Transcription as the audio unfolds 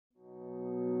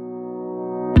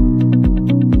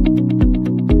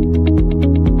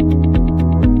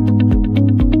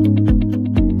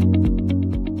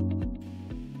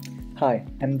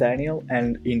Daniel,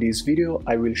 and in this video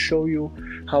I will show you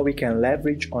how we can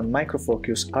leverage on Micro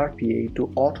Focus RPA to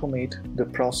automate the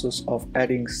process of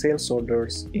adding sales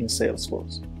orders in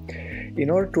Salesforce. In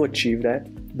order to achieve that,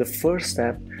 the first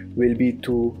step will be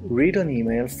to read an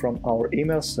email from our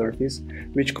email service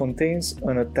which contains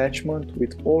an attachment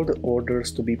with all the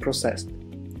orders to be processed.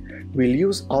 We'll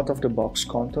use out-of-the-box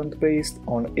content based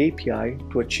on API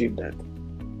to achieve that.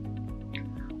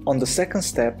 On the second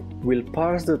step, we'll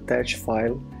parse the attached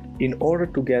file in order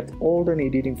to get all the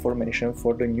needed information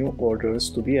for the new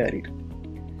orders to be added.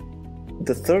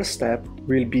 The third step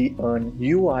will be an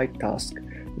UI task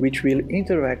which will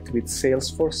interact with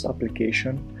Salesforce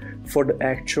application for the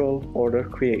actual order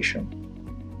creation.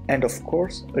 And of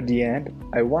course, at the end,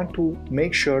 I want to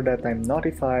make sure that I'm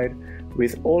notified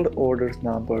with all the order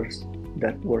numbers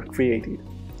that were created.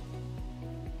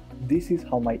 This is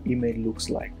how my email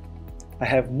looks like. I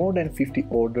have more than 50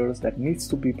 orders that needs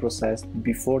to be processed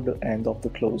before the end of the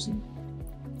closing.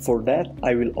 For that,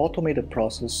 I will automate the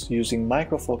process using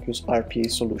Micro Focus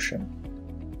RPA solution.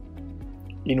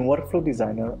 In Workflow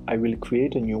Designer, I will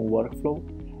create a new workflow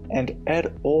and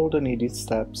add all the needed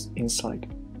steps inside.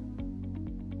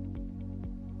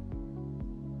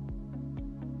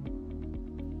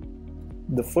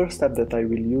 The first step that I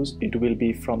will use, it will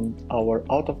be from our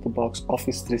out-of-the-box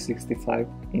Office 365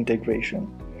 integration.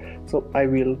 So I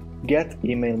will get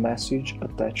email message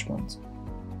attachments.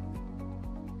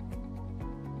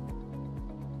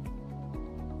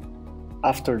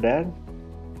 After that,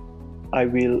 I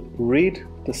will read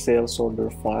the sales order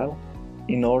file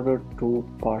in order to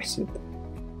parse it.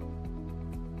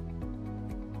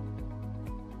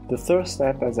 The third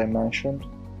step, as I mentioned,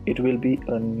 it will be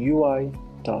an UI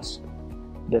task.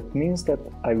 That means that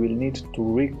I will need to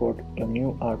record a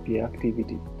new RPA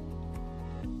activity.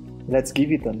 Let's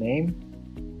give it a name.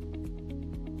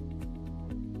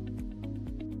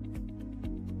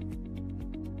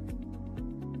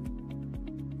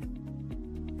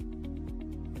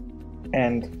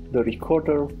 And the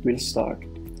recorder will start.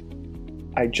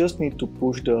 I just need to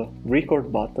push the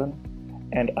record button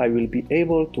and I will be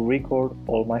able to record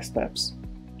all my steps.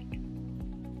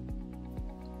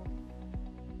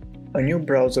 A new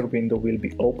browser window will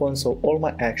be open, so all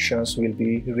my actions will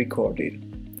be recorded.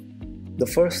 The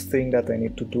first thing that I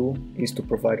need to do is to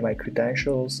provide my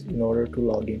credentials in order to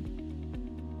log in.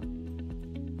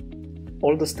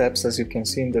 All the steps, as you can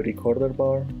see in the recorder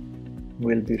bar,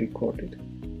 will be recorded.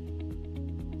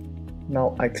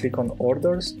 Now I click on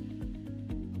Orders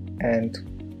and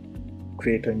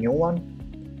create a new one.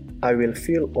 I will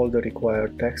fill all the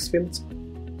required text fields,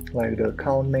 like the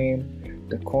account name,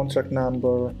 the contract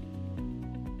number,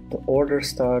 the order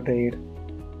start date,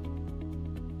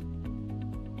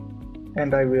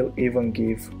 and I will even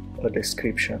give a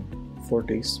description for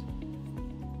this.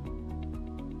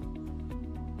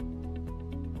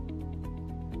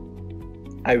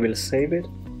 I will save it,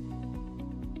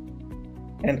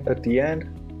 and at the end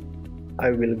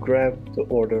I will grab the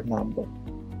order number.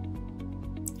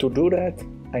 To do that,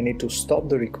 I need to stop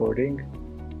the recording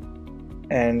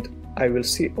and I will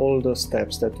see all the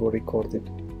steps that were recorded.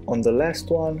 On the last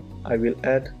one, I will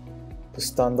add the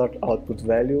standard output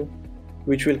value,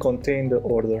 which will contain the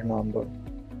order number.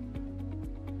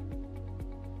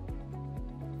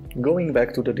 Going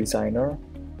back to the designer,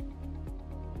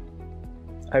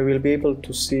 I will be able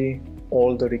to see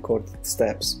all the recorded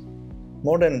steps.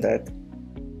 More than that,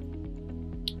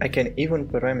 I can even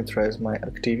parameterize my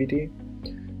activity,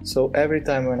 so every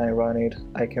time when I run it,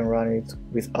 I can run it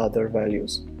with other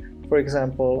values. For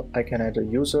example, I can add a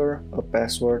user, a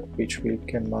password, which we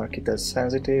can mark it as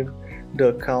sensitive, the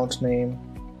account name,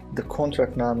 the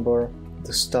contract number,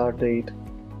 the start date,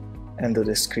 and the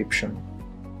description.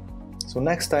 So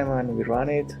next time when we run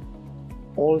it,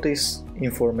 all this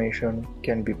information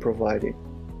can be provided.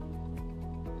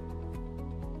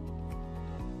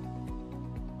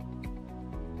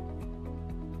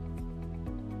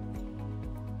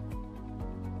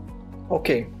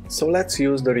 Okay, so let's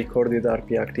use the recorded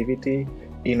RPA activity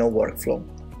in a workflow.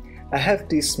 I have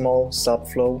this small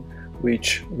subflow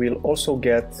which will also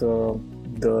get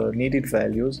the needed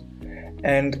values,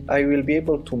 and I will be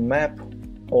able to map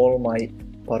all my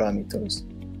parameters.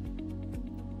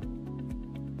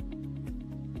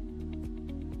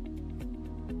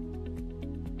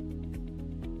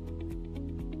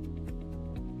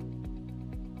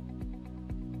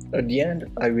 At the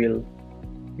end, I will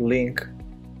link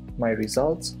my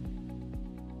results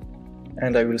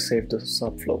and I will save the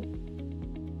subflow.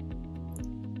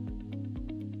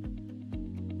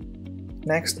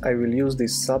 Next, I will use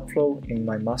this subflow in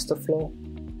my master flow.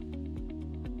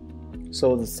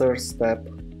 So the third step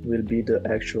will be the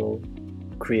actual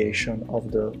creation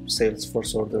of the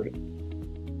Salesforce order.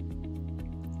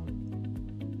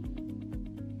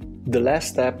 The last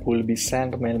step will be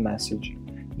send mail message.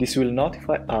 This will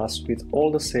notify us with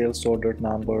all the sales order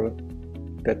number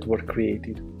that were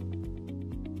created.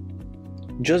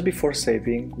 Just before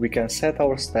saving, we can set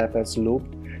our step as loop,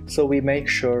 so we make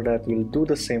sure that we'll do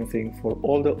the same thing for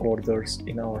all the orders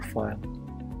in our file.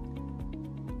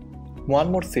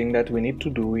 One more thing that we need to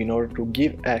do in order to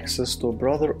give access to a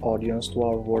broader audience to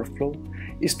our workflow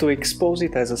is to expose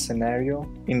it as a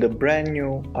scenario in the brand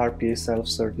new RPA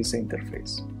self-service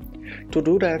interface. To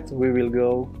do that, we will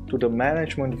go to the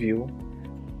management view,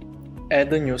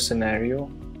 add a new scenario,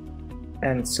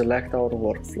 and select our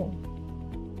workflow.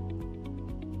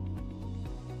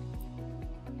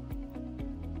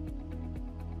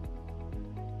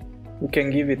 We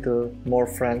can give it a more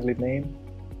friendly name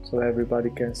so everybody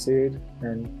can see it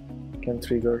and can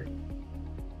trigger.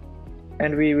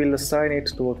 And we will assign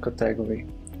it to a category.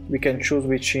 We can choose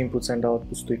which inputs and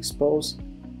outputs to expose,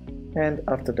 and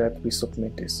after that we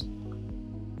submit this.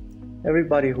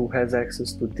 Everybody who has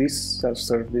access to this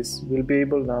self-service will be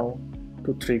able now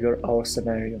to trigger our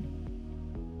scenario.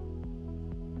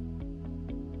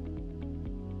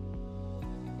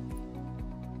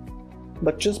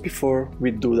 But just before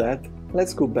we do that,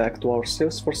 let's go back to our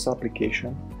Salesforce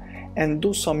application and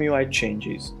do some UI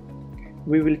changes.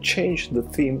 We will change the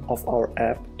theme of our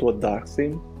app to a dark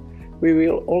theme. We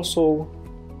will also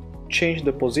change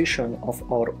the position of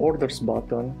our orders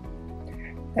button,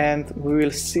 and we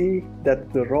will see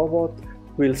that the robot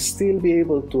will still be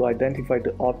able to identify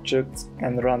the objects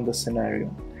and run the scenario,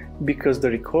 because the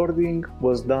recording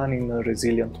was done in a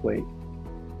resilient way.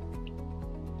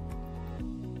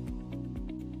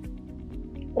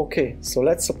 Okay, so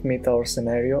let's submit our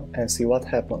scenario and see what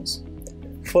happens.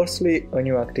 Firstly, a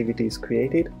new activity is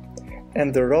created,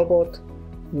 and the robot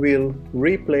will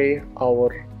replay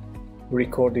our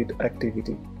recorded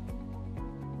activity.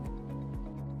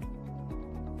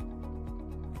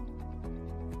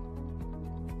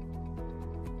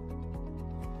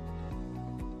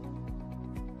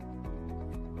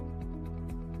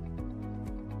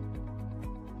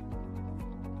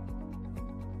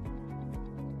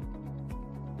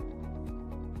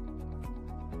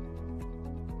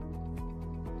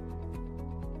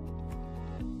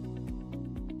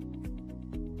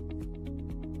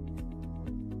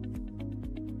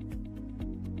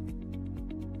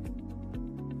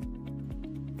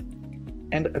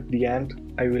 And at the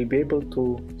end, I will be able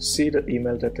to see the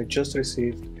email that I just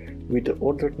received with the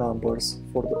order numbers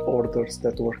for the orders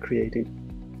that were created.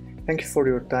 Thank you for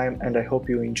your time, and I hope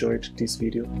you enjoyed this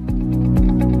video.